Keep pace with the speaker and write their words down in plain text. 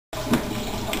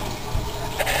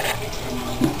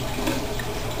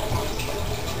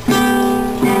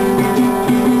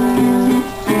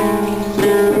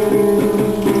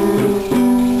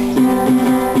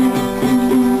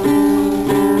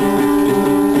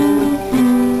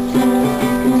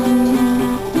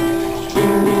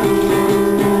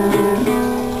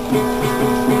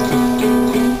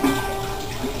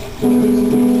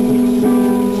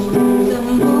The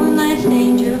moonlight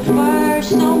stained your fur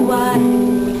so white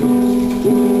and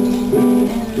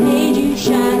made you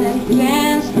shine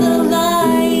against the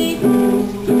light.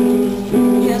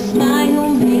 Your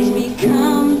smile makes me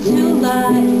come to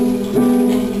life,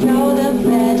 and you're the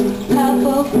best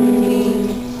couple for me.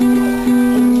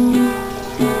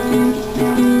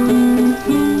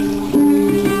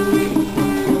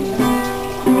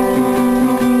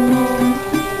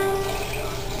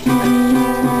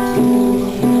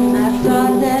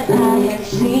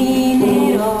 Seen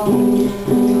it all,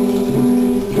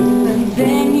 but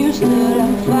then you stood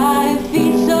up 5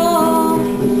 feet tall.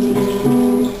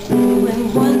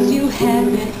 When once you had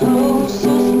been oh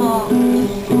so small,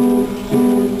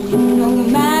 no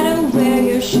matter where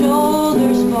your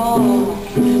shoulders fall,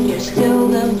 you're still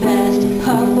the best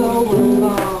puppo of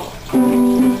all.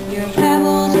 You're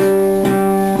pebbles,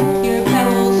 you're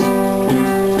pebbles,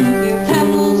 you're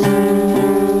pebbles,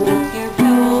 you're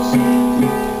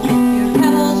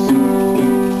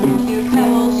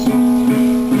pebbles.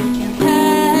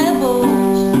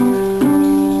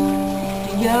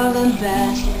 You're the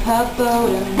best puppo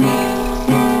to me.